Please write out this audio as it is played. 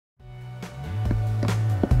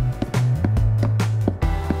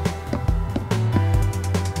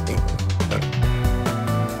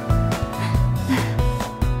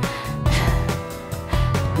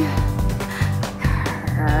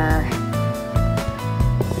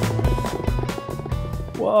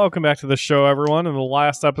Welcome back to the show, everyone. In the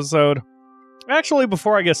last episode, actually,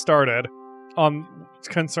 before I get started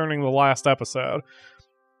concerning the last episode,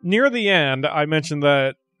 near the end, I mentioned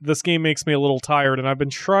that this game makes me a little tired, and I've been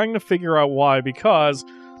trying to figure out why, because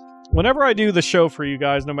whenever I do the show for you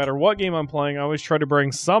guys, no matter what game I'm playing, I always try to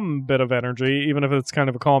bring some bit of energy, even if it's kind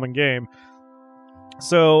of a calming game.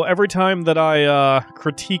 So every time that I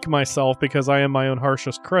critique myself, because I am my own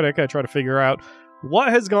harshest critic, I try to figure out what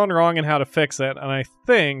has gone wrong and how to fix it. And I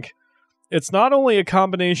think it's not only a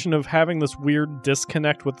combination of having this weird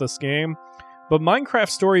disconnect with this game, but Minecraft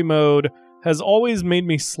Story Mode has always made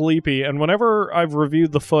me sleepy. And whenever I've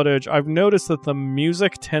reviewed the footage, I've noticed that the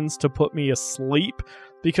music tends to put me asleep,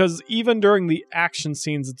 because even during the action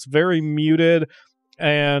scenes, it's very muted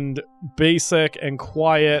and basic and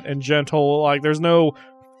quiet and gentle. Like, there's no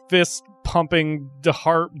fist pumping,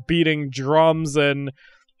 heart beating drums and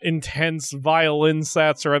intense violin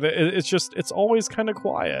sets, or it's always kind of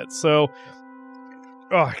quiet. So,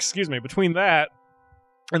 excuse me, between that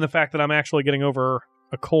and the fact that I'm actually getting over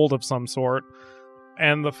a cold of some sort,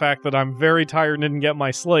 and the fact that I'm very tired and didn't get my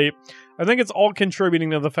sleep, I think it's all contributing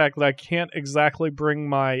to the fact that I can't exactly bring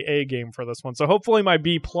my A game for this one. So hopefully my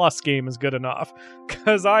B+ game is good enough,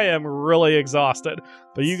 because I am really exhausted.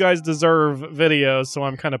 But you guys deserve videos, so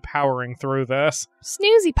I'm kind of powering through this.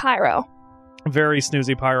 Snoozy Pyro. Very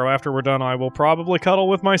snoozy Pyro. After we're done, I will probably cuddle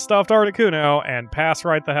with my stuffed Articuno and pass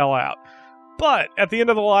right the hell out. But at the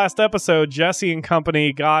end of the last episode, Jesse and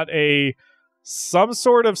company got some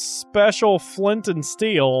sort of special flint and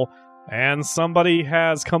steel, and somebody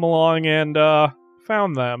has come along and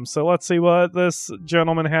found them. So let's see what this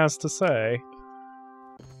gentleman has to say.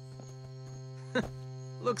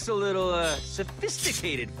 Looks a little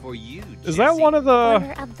sophisticated for you, Jesse. Is that one of the...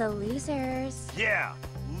 Order of the losers. Yeah,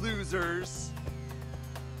 losers.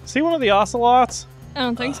 Is he one of the ocelots? I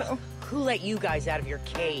don't think so. Who let you guys out of your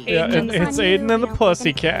cave? Yeah, Aiden and the it's Aiden and the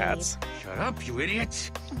Pussycats. Shut up, you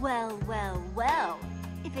idiot. Well, well, well.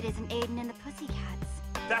 If it isn't Aiden and the Pussycats.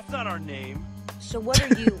 That's not our name. So what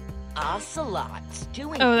are you, ocelots,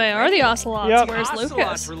 doing? Oh, they are the Ocelots. Yep. Where's Ocelots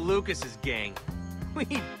Lucas? were Lucas's gang.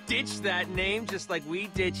 We ditched that name just like we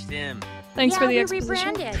ditched him. Thanks for the we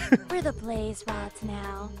exposition. rebranded. We're the Blaze Rods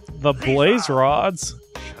now. The Blaze Rods.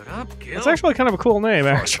 Shut up, Gil. It's actually kind of a cool name,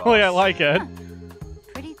 actually. I like it.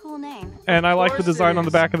 Pretty cool name. And I like the course design it on the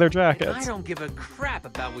is. back of their I jackets. don't give a crap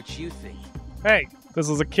about what you think. Hey, this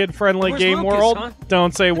is a kid-friendly Where's game Lucas, world. huh?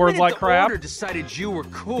 Don't say The words minute like the crap. Order decided you were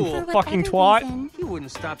cool. For fucking whatever twat. reason- He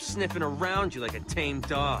wouldn't stop sniffing around you like a tame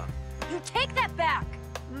dog. You take that back.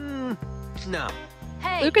 No.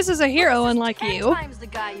 Hey, Lucas is a hero, unlike 10 you. times the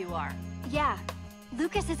guy you are. Yeah,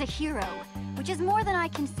 Lucas is a hero, which is more than I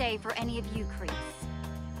can say for any of you creeps.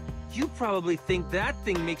 You probably think that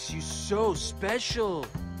thing makes you so special.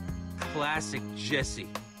 Classic Jesse.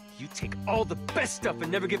 You take all the best stuff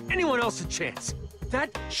and never give anyone else a chance. That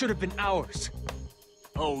should have been ours.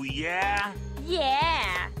 Oh, yeah?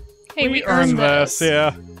 Yeah. Hey, we earned this,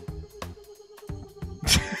 yeah.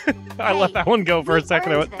 I Hey, let that one go for a we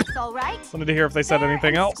second. I earned went- this, all right? wanted to hear if they said Fair anything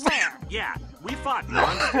and else. square. Yeah, we fought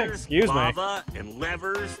monsters, Excuse me. lava, and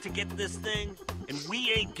levers to get this thing, and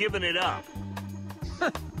we ain't giving it up.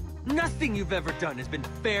 Nothing you've ever done has been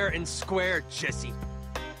fair and square, Jesse.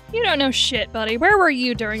 You don't know shit, buddy. Where were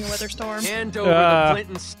you during the weather storm? Hand over the flint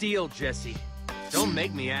and steel, Jesse. Don't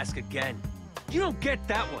make me ask again. You don't get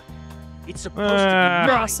that one. It's supposed to be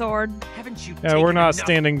Draw mine. sword. Haven't you Yeah, we're taken not enough?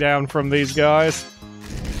 standing down from these guys.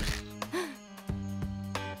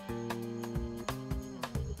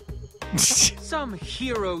 Some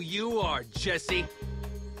hero you are, Jesse.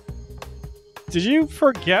 Did you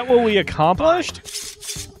forget what we accomplished?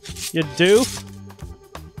 You do?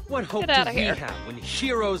 What hope Get do outta we here. have when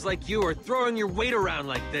heroes like you are throwing your weight around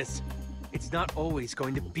like this? It's not always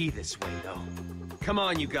going to be this way, though. Come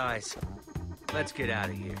on, you guys. Let's get out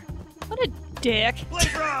of here. What a dick.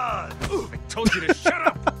 Blaze Rod! I told you to shut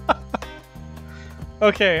up!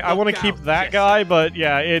 Okay, I want to Look keep out, that Jesse. guy, but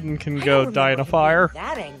yeah, Aiden can I go don't die in remember a him fire. being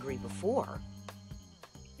that angry before.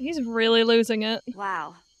 He's really losing it.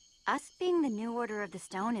 Wow. Us being the new Order of the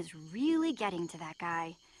Stone is really getting to that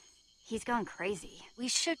guy. He's gone crazy. We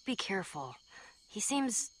should be careful. He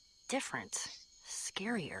seems different.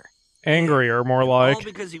 Scarier. Angrier, more like. All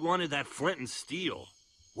because he wanted that flint and steel.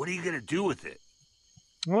 What are you gonna do with it?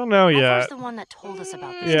 I don't know I was yet. the one that told us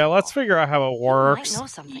about this. Yeah, let's figure out how it You works. might know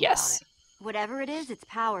something Yes. about it. Whatever it is, it's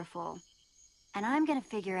powerful. And I'm gonna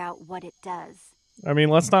figure out what it does. I mean,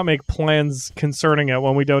 let's not make plans concerning it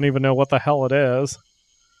when we don't even know what the hell it is.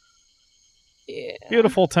 Yeah.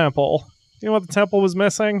 Beautiful temple. You know what the temple was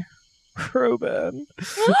missing? Ruben.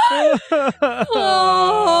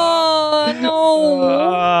 Oh,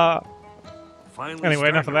 No. Finally Anyway,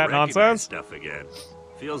 enough of starting that to recognize nonsense. Stuff again.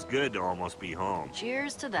 Feels good to almost be home.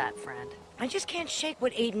 Cheers to that, friend. I just can't shake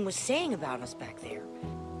what Aiden was saying about us back there.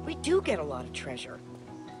 We do get a lot of treasure.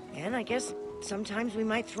 And I guess sometimes we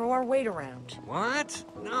might throw our weight around. What?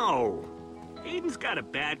 No. Aiden's got a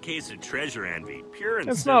bad case of treasure envy. Pure and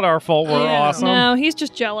It's not our fault we're Yeah. awesome. No, he's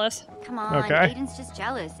just jealous. Come on, Okay. Aiden's just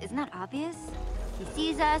jealous. Isn't that obvious? He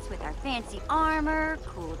sees us with our fancy armor,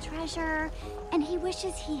 cool treasure, and he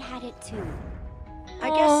wishes he had it too. I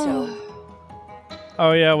guess so.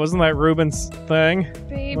 Oh yeah, wasn't that Ruben's thing?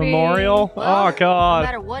 Baby. Memorial? Well, Oh no god.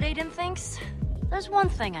 matter what Aiden thinks, there's one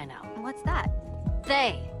thing I know. What's that?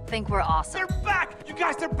 They think we're awesome. They're back! You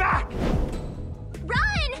guys, they're back!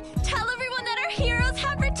 Run! Tell everyone that our heroes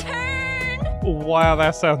have returned! Wow,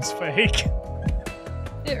 that sounds fake.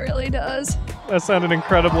 It really does. That sounded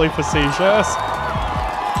incredibly facetious.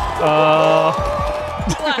 Wow.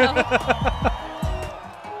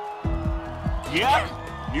 Yep.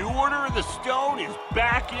 New Order of the Stone is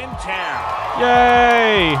back in town.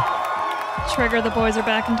 Yay! Trigger, the boys are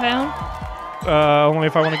back in town. Only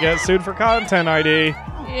if I want to get sued for content ID or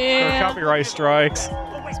Yeah. copyright strikes.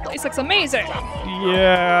 This place looks amazing.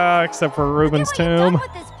 Yeah, except for Ruben's Look at what you've done tomb.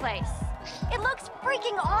 with this place. It looks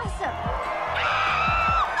freaking awesome.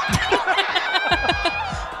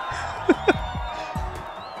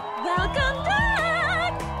 Welcome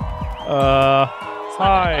back.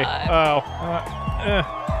 Hi. Oh.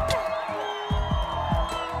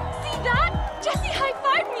 See that? Jesse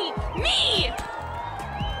high-fived me. Me.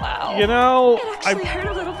 Wow. You know, It actually hurt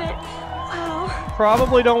a little bit. Wow.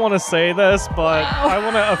 probably don't want to say this, but I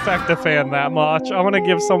want to affect a fan that much. I want to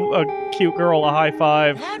give a cute girl a high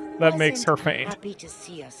five that makes her faint. Happy to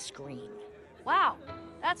see us scream. Wow,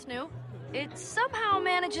 that's new. It somehow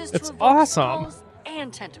manages It's to evoke awesome. skulls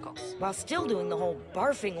and tentacles. While still doing the whole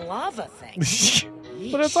barfing lava thing.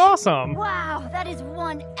 But it's awesome. Wow, that is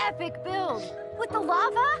one epic build. With the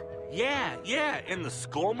lava? Yeah, and the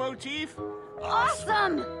skull motif?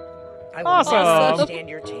 Awesome. I will Awesome. never understand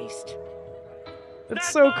your taste. It's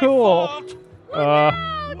so cool.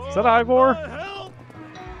 Is that Ivor?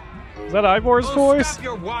 Is that Ivor's voice? Stop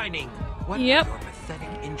your whining. What Yep. are your pathetic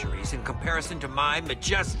injuries in comparison to my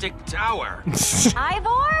majestic tower?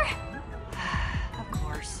 Ivor? Of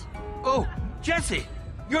course. Oh, Jesse,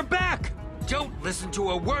 you're back! Don't listen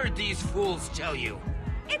to a word these fools tell you.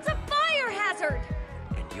 It's a fire hazard.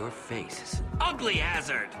 And your face is an ugly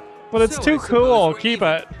hazard. But it's So too I suppose cool. we're Keep even.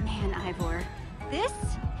 it. Man, Ivor, this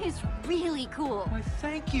is really cool. Why,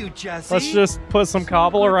 thank you, Jesse. Let's just put some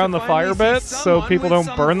cobble good to around the finally fire see bits so someone people with don't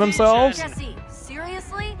some burn vision. themselves. Jesse,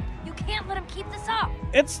 seriously? You can't let him keep this up.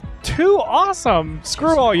 It's too awesome.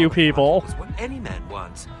 Screw all you people. Is what any man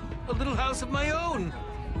wants. A little house of my own,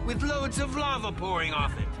 with loads of lava pouring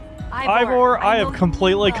off it. Ivor, I have know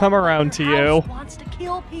completely you come love, but around to your house you. wants to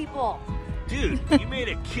kill people. Dude, you made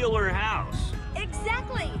a killer house.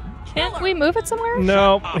 Exactly. Can't we move it somewhere?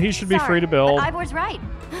 No, he should be Sorry, free to build. But Ivor's right.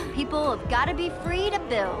 People have got to be free to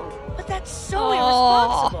build. But that's so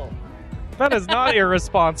Aw. irresponsible. That is not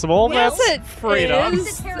irresponsible. Yes, That's it freedom.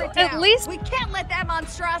 is. At least, We can't let that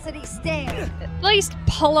monstrosity stand. at least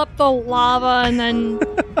pull up the lava and then.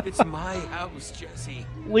 It's my house, Jesse.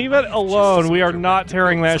 Leave it alone. We are not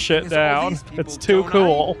tearing that shit down. It's too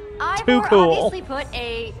cool. Too Ivor cool. obviously put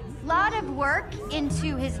a lot of work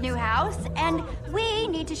into his new house, and we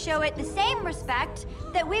need to show it the same respect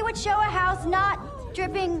that we would show a house not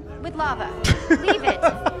dripping with lava. Leave it.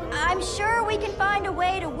 I'm sure we can find a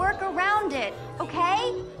way to work around it,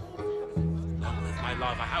 okay? Long live my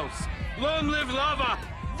lava house. Long live lava.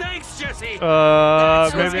 Thanks, Jesse.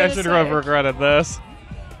 Maybe I should have regretted this.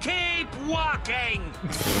 Keep walking.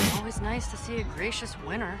 Always nice to see a gracious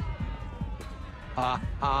winner.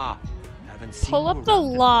 Haven't seen Pull you up the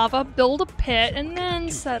around. lava, build a pit, and then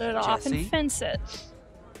set it off and Jesse? fence it.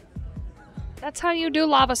 That's how you do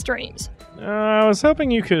lava streams. I was hoping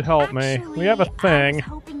you could help me. We have a Actually, I was thing.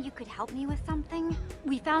 hoping you could help me with something.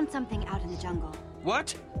 We found something out in the jungle.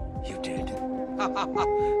 What? You did?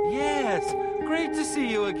 Yes. Great to see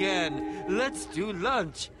you again. Let's do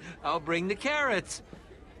lunch. I'll bring the carrots.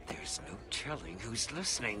 There's no telling who's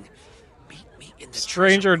listening. Meet me in the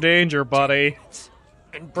Stranger treasure room danger, in 10 buddy. minutes.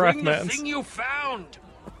 And Breath bring the mints. thing you found.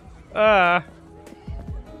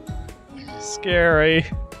 Scary.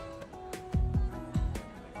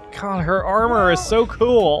 God, her armor is so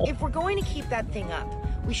cool. If we're going to keep that thing up,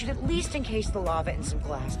 we should at least encase the lava in some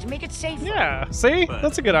glass to make it safer. Yeah, see?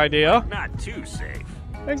 That's a good idea. Not too safe.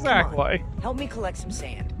 Exactly. Help me collect some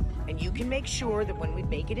sand. And you can make sure that when we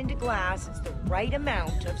make it into glass, it's the right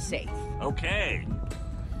amount of safe. Okay.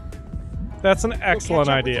 That's an excellent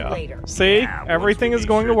catch up with you idea. later. See? Yeah, Everything once we is be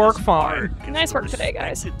going sure to work this fine. art gets Nice the work today,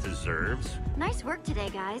 guys. respect It deserves. Nice work today,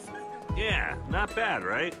 guys. Yeah, not bad,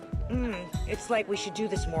 right? It's like we should do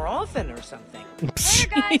this more often or something.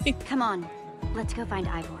 Hey, guys! Come on. Let's go find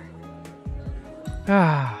Ivor.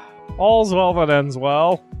 All's well that ends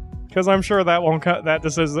well. Because I'm sure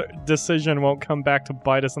that decision won't come back to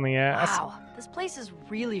bite us in the ass. Wow, this place is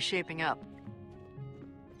really shaping up.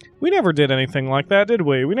 We never did anything like that, did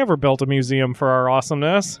we? We never built a museum for our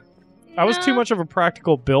awesomeness. I was too No. much of a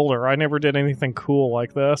practical builder. I never did anything cool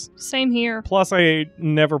like this. Same here. Plus, I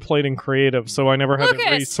never played in creative, so I never had the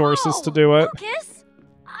Lucas! resources to do it. Lucas?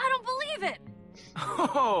 I don't believe it.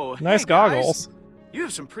 Oh, Nice hey, guys. goggles. You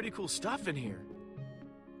have some pretty cool stuff in here.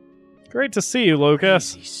 Great to see you,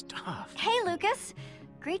 Lucas. Crazy stuff. Hey, Lucas.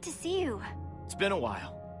 Great to see you. It's been a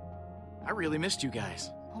while. I really missed you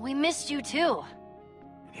guys. We missed you too.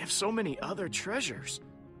 And you have so many other treasures.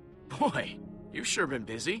 Boy, you've sure been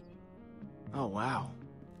busy. Oh, wow.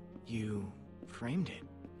 You framed it.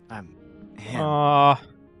 Him. Aw,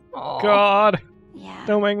 Aw. God. Yeah.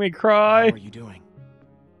 Don't make me How cry. are you doing?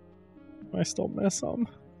 I still miss him.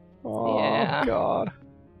 Oh, Yeah. God.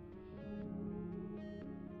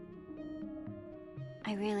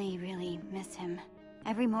 I really, really miss him.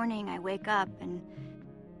 Every morning I wake up and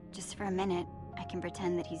just for a minute I can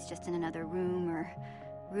pretend that he's just in another room or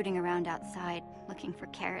rooting around outside looking for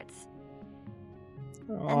carrots.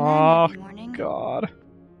 And then Oh, every morning God.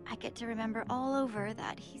 I get to remember all over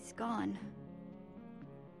that he's gone.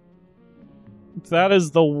 That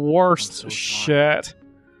is the worst I'm so sorry. shit.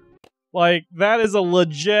 Like, that is a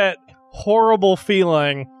legit horrible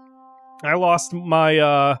feeling. I lost my,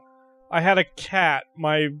 I had a cat.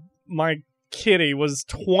 My kitty was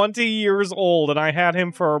 20 years old, and I had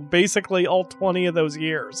him for basically all 20 of those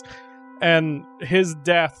years. And his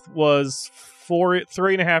death was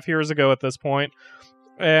 3.5 years ago at this point.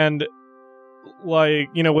 And, like,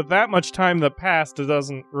 you know, with that much time that passed, it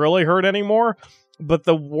doesn't really hurt anymore. But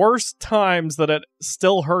the worst times that it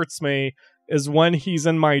still hurts me is when he's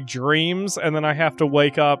in my dreams, and then I have to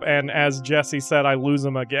wake up, and as Jesse said, I lose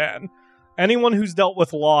him again. Anyone who's dealt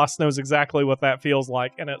with loss knows exactly what that feels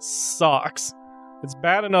like, and it sucks. It's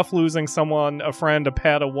bad enough losing someone, a friend, a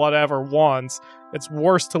pet, a whatever, once. It's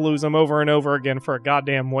worse to lose them over and over again for a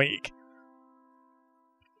goddamn week.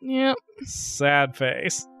 Yep. Sad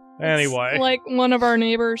face. Anyway. It's like one of our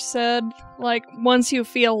neighbors said, like, once you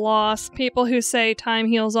feel lost, people who say time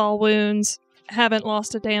heals all wounds haven't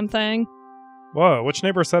lost a damn thing. Whoa, which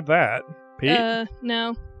neighbor said that? Pete?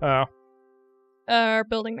 No. Oh. Our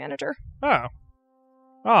building manager. Oh.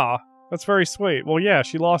 Ah, that's very sweet. Well, yeah,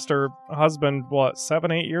 she lost her husband,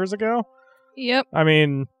 7-8 years ago? Yep. I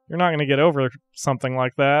mean, you're not going to get over something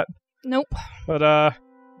like that. Nope. But,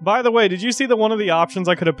 by the way, did you see that one of the options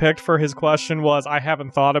I could have picked for his question was, I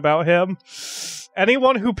haven't thought about him?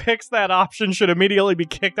 Anyone who picks that option should immediately be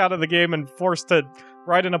kicked out of the game and forced to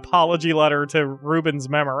write an apology letter to Ruben's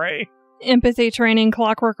memory. Empathy training,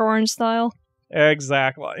 Clockwork Orange style.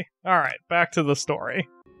 Exactly. Alright, back to the story.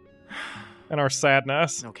 And our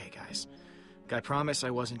sadness. Okay, guys. I promise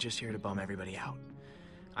I wasn't just here to bum everybody out.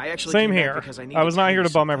 I actually Same came back here. because I I was not here to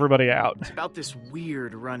bum everybody out. It's about this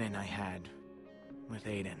weird run-in I had with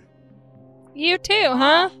Aiden. You too,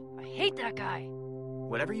 huh? I hate that guy.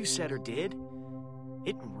 Whatever you said or did,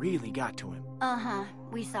 it really got to him. Uh-huh.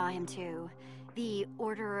 We saw him too. The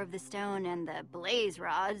Order of the Stone and the Blaze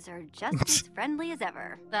Rods are just as friendly as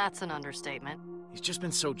ever. That's an understatement. He's just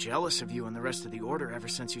been so jealous of you and the rest of the Order ever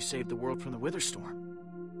since you saved the world from the Witherstorm.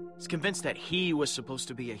 He's convinced that he was supposed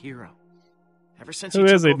to be a hero. Ever since Who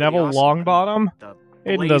he is took he, over the Neville Awesome Longbottom? the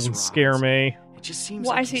Aiden Blaze doesn't Rods, scare me. It just seems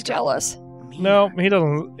Why like is he he's got jealous? meaner. No, he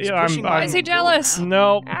doesn't. He's Yeah, pushing Why my is he ego jealous? now.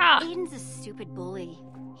 No, Ah. Aiden's a stupid bully.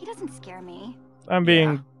 He doesn't scare me. I'm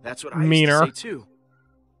being Yeah, that's what I meaner. used to say too.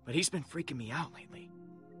 But he's been freaking me out lately.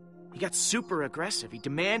 He got super aggressive. He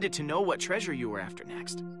demanded to know what treasure you were after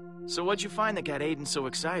next. So what'd you find that got Aiden so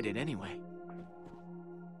excited anyway?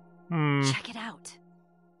 Check it out.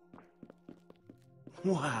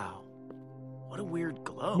 Wow. What a weird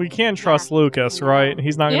glow. We can't trust Lucas, right?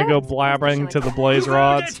 He's not going to Yeah. go blabbering to the blaze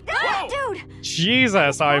rods. Ah, dude! Jesus,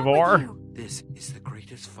 What's wrong with Ivor. you? This is the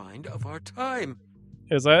greatest find of our time.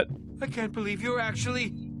 Is it? I can't believe you're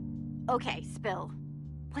actually... Okay, Spill.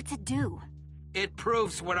 What's it do? It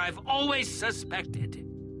proves what I've always suspected.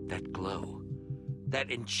 That glow, that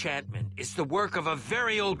enchantment, is the work of a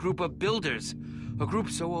very old group of builders. A group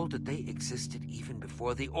so old that they existed even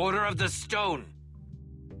before the Order of the Stone.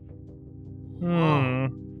 So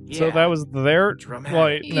Yeah. that was their...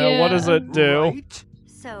 Dramatic. Wait, no, what does it do? Right?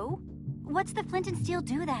 So, what's the flint and steel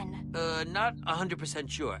do then? Not 100%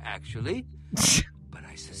 sure, actually. But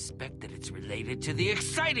I suspect that it's related to the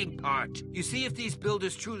exciting part. You see, if these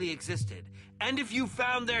builders truly existed, and if you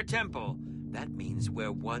found their temple, that means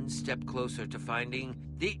we're one step closer to finding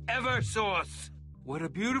the Eversource. What a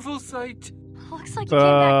beautiful sight. Looks like you came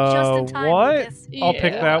back just in time, what? Lucas. I'll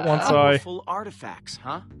pick that once I... Powerful artifacts,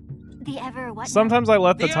 huh? The ever what? Sometimes I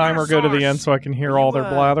let the timer go to the end so I can hear all their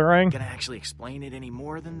blathering. Gonna actually explain it any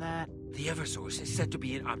more than that? The Eversource is said to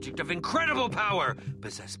be an object of incredible power,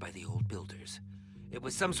 possessed by the old builders. It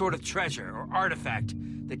was some sort of treasure or artifact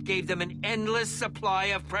that gave them an endless supply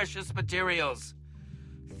of precious materials.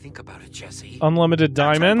 Think about it, Jesse. Unlimited That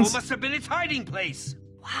diamonds? temple must have been its hiding place.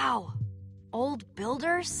 Wow. Old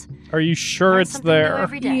builders? Are you sure Learn it's something new there?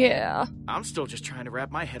 every day. Yeah. I'm still just trying to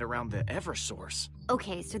wrap my head around the Eversource.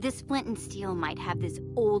 Okay, so this flint and steel might have this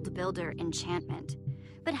old builder enchantment.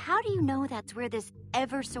 But how do you know that's where this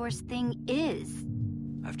Eversource thing is?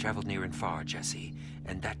 I've traveled near and far, Jesse,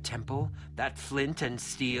 and that temple, that flint and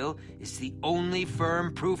steel, is the only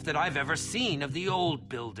firm proof that I've ever seen of the old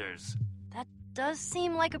builders. That does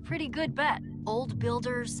seem like a pretty good bet. Old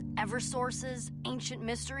builders, Eversources, ancient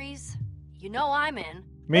mysteries. You know I'm in.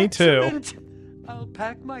 Me too. Excellent. I'll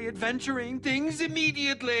pack my adventuring things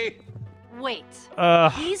immediately. Wait.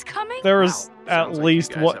 He's coming? There's Wow, at sounds like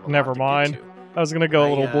least you guys what? have a lot Never to get mind. to. I was gonna go a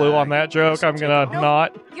little blue on that joke. guess I'll I'm gonna take it.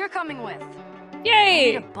 not. You're coming with.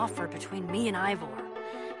 Yay! Need a buffer between me and Ivor.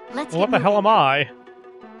 Let's What get the hell am moving. I?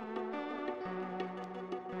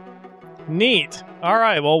 Neat. All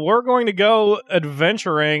right. Well, we're going to go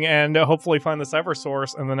adventuring and hopefully find this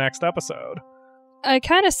Eversource in the next episode. I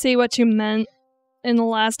kind of see what you meant in the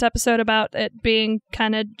last episode about it being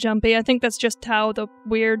kind of jumpy. I think that's just how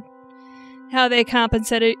they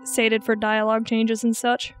compensated for dialogue changes and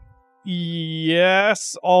such.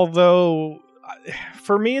 Yes, although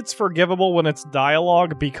for me it's forgivable when it's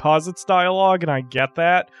dialogue because it's dialogue, and I get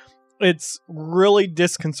that. It's really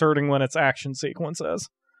disconcerting when it's action sequences.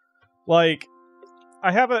 Like,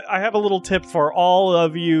 I have a little tip for all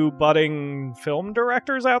of you budding film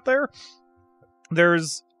directors out there.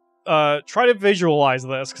 There's try to visualize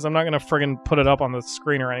this, because I'm not going to friggin' put it up on the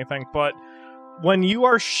screen or anything, but when you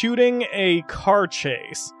are shooting a car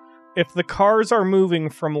chase, if the cars are moving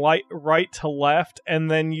from right to left and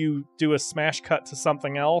then you do a smash cut to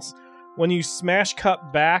something else, when you smash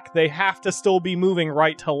cut back, they have to still be moving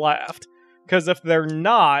right to left. Because if they're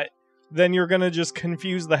not, then you're going to just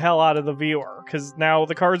confuse the hell out of the viewer. Because now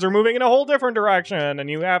the cars are moving in a whole different direction and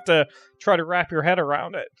you have to try to wrap your head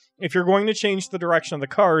around it. If you're going to change the direction of the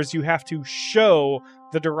cars, you have to show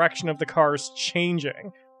the direction of the cars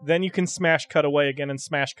changing. Then you can smash cut away again and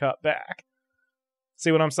smash cut back.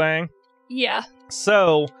 See what I'm saying? Yeah.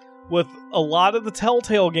 So, with a lot of the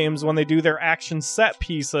Telltale games, when they do their action set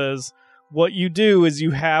pieces, what you do is you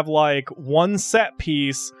have like one set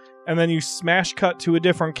piece, and then you smash cut to a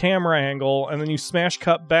different camera angle, and then you smash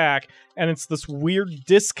cut back, and it's this weird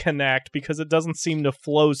disconnect because it doesn't seem to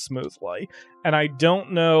flow smoothly. And I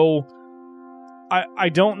don't know... I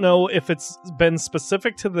don't know if it's been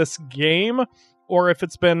specific to this game, or if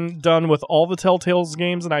it's been done with all the Telltale's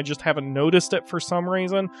games and I just haven't noticed it for some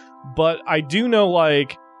reason. But I do know,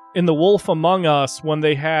 like, in The Wolf Among Us, when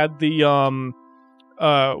they had the,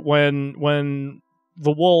 when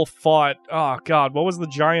the wolf fought, oh god, what was the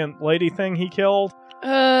giant lady thing he killed?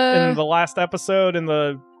 In the last episode, in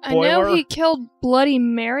the boiler? I know he killed Bloody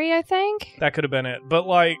Mary, I think. That could have been it. But,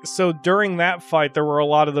 like, so during that fight, there were a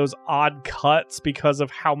lot of those odd cuts because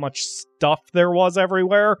of how much stuff there was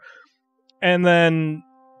everywhere. And then,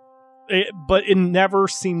 but it never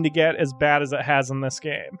seemed to get as bad as it has in this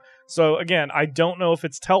game. So again, I don't know if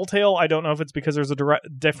it's Telltale. I don't know if it's because there's a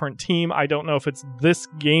different team. I don't know if it's this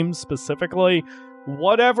game specifically.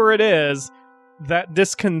 Whatever it is, that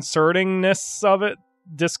disconcertingness of it,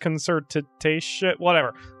 disconcertation,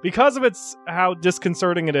 whatever. Because of how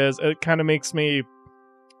disconcerting it is, it kind of makes me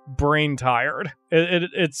brain tired.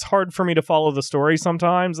 It's hard for me to follow the story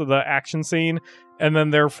sometimes, of the action scene, and then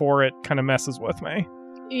therefore it kind of messes with me.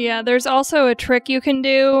 Yeah, there's also a trick you can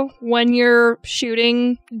do when you're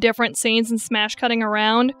shooting different scenes and smash cutting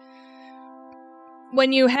around.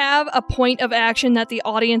 When you have a point of action that the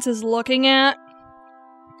audience is looking at,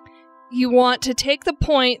 you want to take the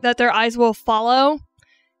point that their eyes will follow,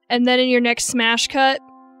 and then in your next smash cut,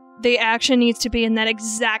 the action needs to be in that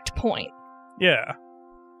exact point. Yeah.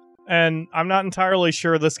 And I'm not entirely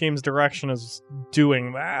sure this game's direction is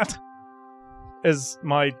doing that, is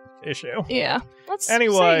my issue. Yeah. Let's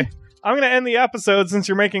Anyway, see. I'm going to end the episode since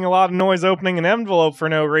you're making a lot of noise opening an envelope for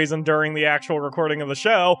no reason during the actual recording of the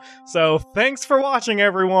show. So thanks for watching,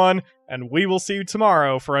 everyone, and we will see you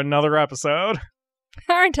tomorrow for another episode.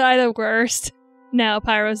 Aren't I the worst? No,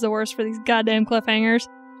 Pyro's the worst for these goddamn cliffhangers.